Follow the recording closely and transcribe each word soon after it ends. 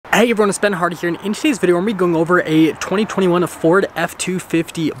Hey everyone, it's Ben Hardy here, and in today's video, we're going to be going over a 2021 Ford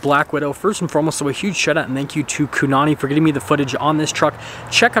F-250 Black Widow. First and foremost, so a huge shout out and thank you to Kunani for getting me the footage on this truck.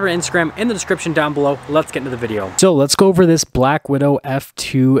 Check out our Instagram in the description down below. Let's get into the video. So let's go over this Black Widow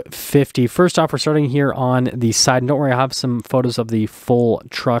F-250. First off, we're starting here on the side. Don't worry, I'll have some photos of the full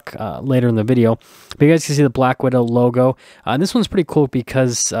truck later in the video. But you guys can see the Black Widow logo. And this one's pretty cool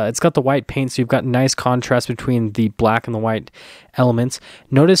because it's got the white paint, so you've got nice contrast between the black and the white elements.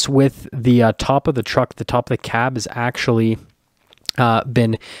 Notice with the top of the truck, the top of the cab is actually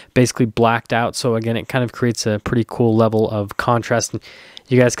been basically blacked out. So again, it kind of creates a pretty cool level of contrast. And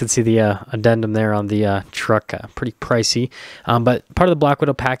you guys can see the addendum there on the truck, pretty pricey. But part of the Black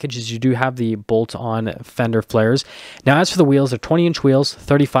Widow package is you do have the bolt-on fender flares. Now, as for the wheels, they're 20-inch wheels,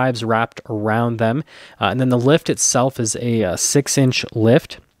 35s wrapped around them. And then the lift itself is a 6-inch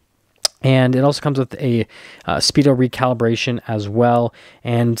lift. And it also comes with a speedo recalibration as well,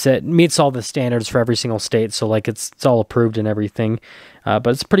 and it meets all the standards for every single state, so like it's all approved and everything. But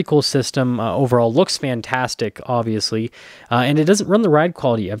it's a pretty cool system overall. Looks fantastic, obviously, and it doesn't run the ride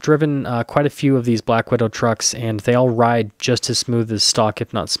quality. I've driven quite a few of these Black Widow trucks, and they all ride just as smooth as stock,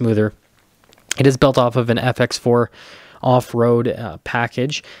 if not smoother. It is built off of an FX4 off-road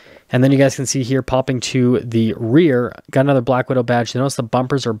package. And then you guys can see here, popping to the rear, got another Black Widow badge. Notice the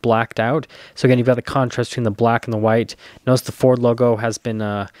bumpers are blacked out. So again, you've got the contrast between the black and the white. Notice the Ford logo has been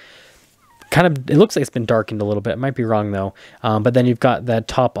it looks like it's been darkened a little bit. It might be wrong though. But then you've got that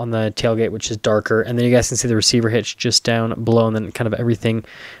top on the tailgate, which is darker. And then you guys can see the receiver hitch just down below, and then kind of everything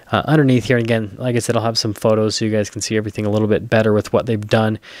underneath here. And again, like I said, I'll have some photos so you guys can see everything a little bit better with what they've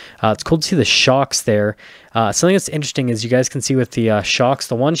done. It's cool to see the shocks there. Something that's interesting is you guys can see with the shocks,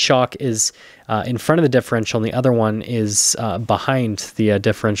 the one shock is in front of the differential, and the other one is behind the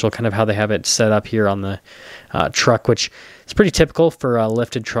differential, kind of how they have it set up here on the truck, which is pretty typical for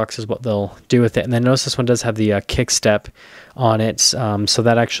lifted trucks is what they'll do with it. And then notice this one does have the kick step on it, so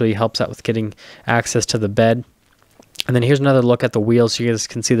that actually helps out with getting access to the bed. And then here's another look at the wheels. So you guys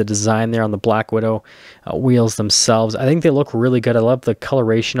can see the design there on the Black Widow wheels themselves. I think they look really good. I love the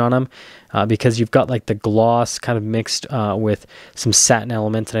coloration on them because you've got like the gloss kind of mixed with some satin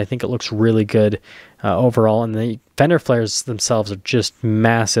elements, and I think it looks really good overall. And the fender flares themselves are just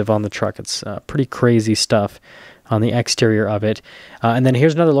massive on the truck. It's pretty crazy stuff on the exterior of it. And then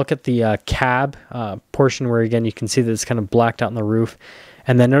here's another look at the cab portion where, again, you can see that it's kind of blacked out on the roof.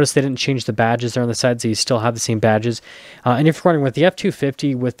 And then notice they didn't change the badges there on the side, so you still have the same badges. And if you're wondering, with the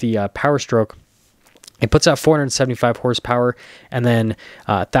F-250, with the Power Stroke, it puts out 475 horsepower and then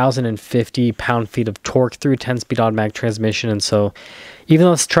 1,050 pound-feet of torque through a 10-speed automatic transmission. And so even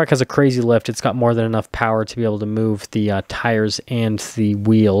though this truck has a crazy lift, it's got more than enough power to be able to move the tires and the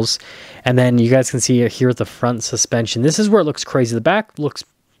wheels. And then you guys can see here at the front suspension. This is where it looks crazy. The back looks,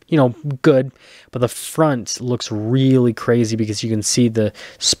 you know, good, but the front looks really crazy because you can see the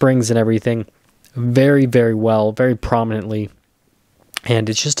springs and everything very, very well, very prominently.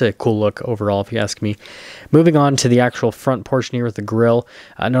 And it's just a cool look overall, if you ask me. Moving on to the actual front portion here with the grille.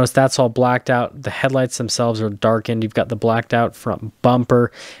 Notice that's all blacked out. The headlights themselves are darkened. You've got the blacked out front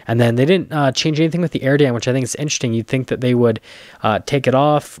bumper. And then they didn't change anything with the air dam, which I think is interesting. You'd think that they would take it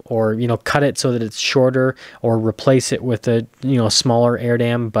off or, you know, cut it so that it's shorter or replace it with a, you know, smaller air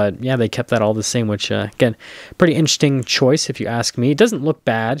dam. But yeah, they kept that all the same, which again, pretty interesting choice if you ask me. It doesn't look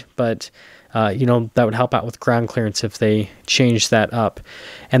bad, but you know, that would help out with ground clearance if they change that up.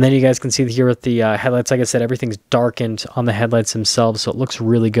 And then you guys can see here with the headlights, like I said, everything's darkened on the headlights themselves, so it looks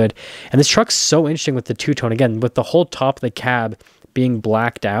really good. And this truck's so interesting with the two-tone. Again, with the whole top of the cab being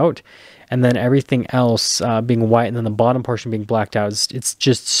blacked out, and then everything else being white, and then the bottom portion being blacked out. It's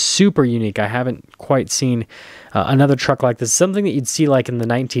just super unique. I haven't quite seen another truck like this. Something that you'd see like in the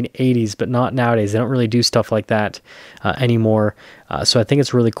 1980s, but not nowadays. They don't really do stuff like that anymore. So I think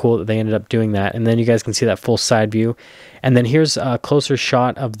it's really cool that they ended up doing that. And then you guys can see that full side view. And then here's a closer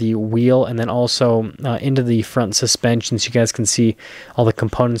shot of the wheel, and then also into the front suspension, so you guys can see all the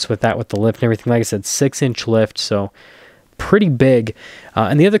components with that, with the lift and everything. Like I said, 6-inch lift, so pretty big.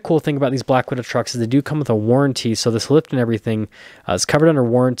 And the other cool thing about these Black Widow trucks is they do come with a warranty, so this lift and everything is covered under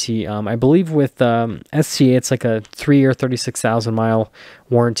warranty. I believe with SCA it's like a 3-year 36,000 mile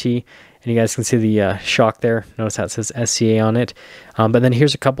warranty, and you guys can see the shock there. Notice how it says SCA on it. But then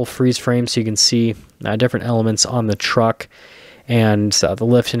here's a couple freeze frames so you can see different elements on the truck, and the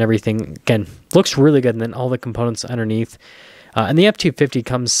lift and everything, again, looks really good. And then all the components underneath. And the F-250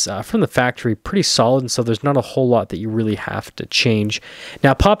 comes from the factory pretty solid, and so there's not a whole lot that you really have to change.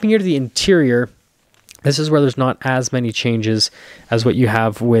 Now, popping here to the interior, this is where there's not as many changes as what you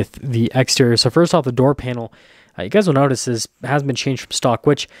have with the exterior. So first off, the door panel you guys will notice this has been changed from stock,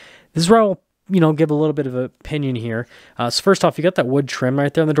 which this is where I'll give a little bit of an opinion here. So first off, you got that wood trim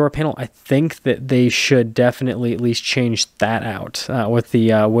right there on the door panel. I think that they should definitely at least change that out with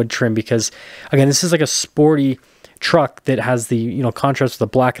the wood trim, because again, this is like a sporty truck that has the contrast with the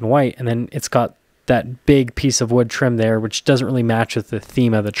black and white, and then it's got that big piece of wood trim there, which doesn't really match with the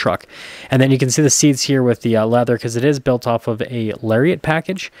theme of the truck. And then you can see the seats here with the leather, because it is built off of a Lariat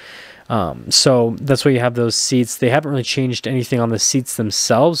package. So that's why you have those seats. They haven't really changed anything on the seats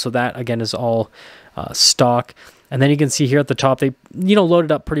themselves, so that again is all stock. And then you can see here at the top, they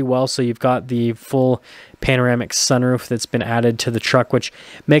loaded up pretty well. So you've got the full panoramic sunroof that's been added to the truck, which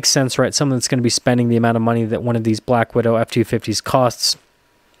makes sense, right? Someone that's going to be spending the amount of money that one of these Black Widow F-250s costs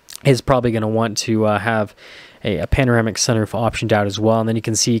is probably going to want to have a panoramic sunroof optioned out as well. And then you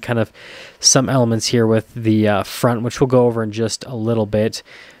can see kind of some elements here with the front, which we'll go over in just a little bit.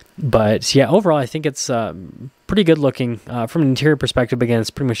 But yeah, overall, I think it's pretty good looking from an interior perspective. Again, it's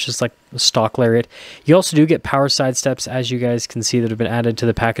pretty much just like a stock Lariat. You also do get power side steps, as you guys can see, that have been added to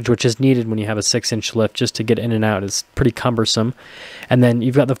the package, which is needed when you have a 6-inch lift. Just to get in and out is pretty cumbersome. And then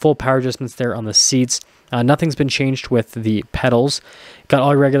you've got the full power adjustments there on the seats. Nothing's been changed with the pedals. Got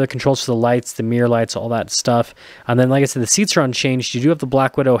all regular controls for the lights, the mirror lights, all that stuff. And then, like I said, the seats are unchanged. You do have the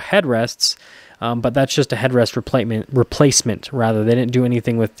Black Widow headrests, but that's just a headrest replacement, rather. They didn't do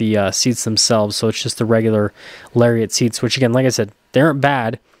anything with the seats themselves, so it's just the regular Lariat seats, which, again, like I said, they aren't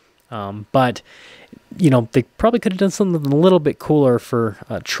bad, but they probably could have done something a little bit cooler for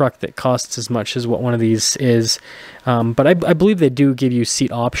a truck that costs as much as what one of these is. But I believe they do give you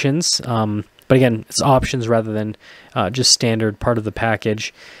seat options. But again, it's options rather than just standard part of the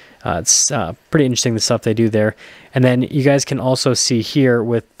package. It's pretty interesting, the stuff they do there. And then you guys can also see here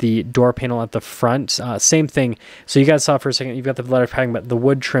with the door panel at the front, same thing. So you guys saw for a second, you've got the leather padding, but the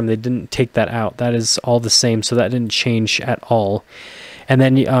wood trim, they didn't take that out. That is all the same, so that didn't change at all. And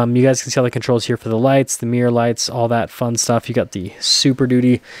then you guys can see all the controls here for the lights, the mirror lights, all that fun stuff. You got the Super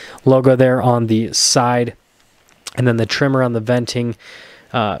Duty logo there on the side, and then the trimmer on the venting.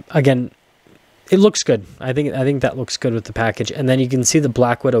 Again, it looks good. I think that looks good with the package. And then you can see the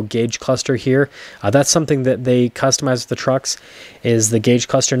Black Widow gauge cluster here. That's something that they customize with the trucks, is the gauge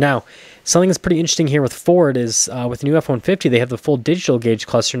cluster. Now, something that's pretty interesting here with Ford is with the new F-150, they have the full digital gauge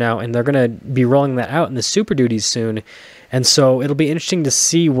cluster now, and they're going to be rolling that out in the Super Duties soon. And so it'll be interesting to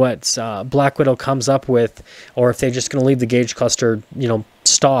see what Black Widow comes up with, or if they're just going to leave the gauge cluster,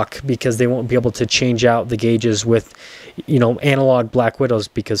 stock, because they won't be able to change out the gauges with, analog Black Widows,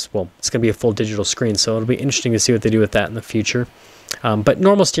 because, well, it's going to be a full digital screen. So it'll be interesting to see what they do with that in the future. But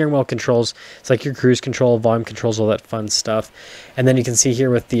normal steering wheel controls, it's like your cruise control, volume controls, all that fun stuff. And then you can see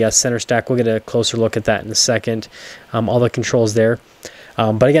here with the center stack, we'll get a closer look at that in a second, all the controls there.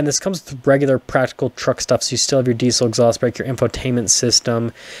 But again, this comes with regular practical truck stuff, so you still have your diesel exhaust brake, your infotainment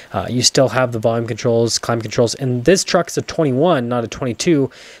system, you still have the volume controls, climate controls, and this truck is a 21, not a 22,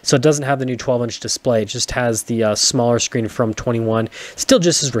 so it doesn't have the new 12-inch display. It just has the smaller screen from 21. Still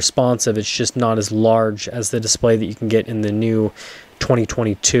just as responsive, it's just not as large as the display that you can get in the new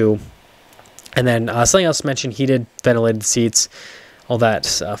 2022. And then something else to mention, heated, ventilated seats, all that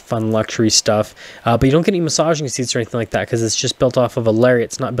fun luxury stuff. But you don't get any massaging seats or anything like that, because it's just built off of a Lariat.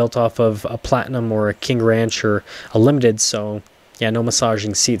 It's not built off of a Platinum or a King Ranch or a Limited, so yeah, no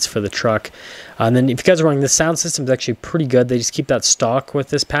massaging seats for the truck. And then if you guys are wondering, the sound system is actually pretty good. They just keep that stock with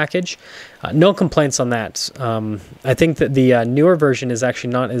this package. No complaints on that. I think that the newer version is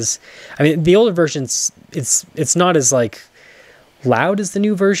actually not as, the older versions, it's not as like loud as the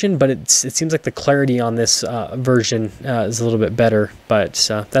new version, but it seems like the clarity on this version is a little bit better. But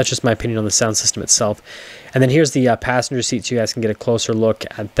that's just my opinion on the sound system itself. And then here's the passenger seat, so you guys can get a closer look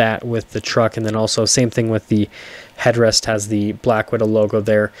at that with the truck. And then also same thing with the headrest, has the Black Widow logo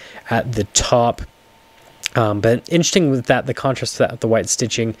there at the top. But interesting with that, the contrast to that with the white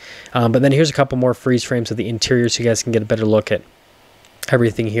stitching. But then here's a couple more freeze frames of the interior, so you guys can get a better look at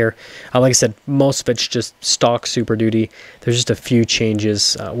everything here. Like I said, most of it's just stock Super Duty. There's just a few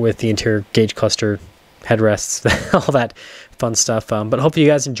changes with the interior gauge cluster, headrests, all that fun stuff. But hopefully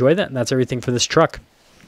you guys enjoy that, and that's everything for this truck.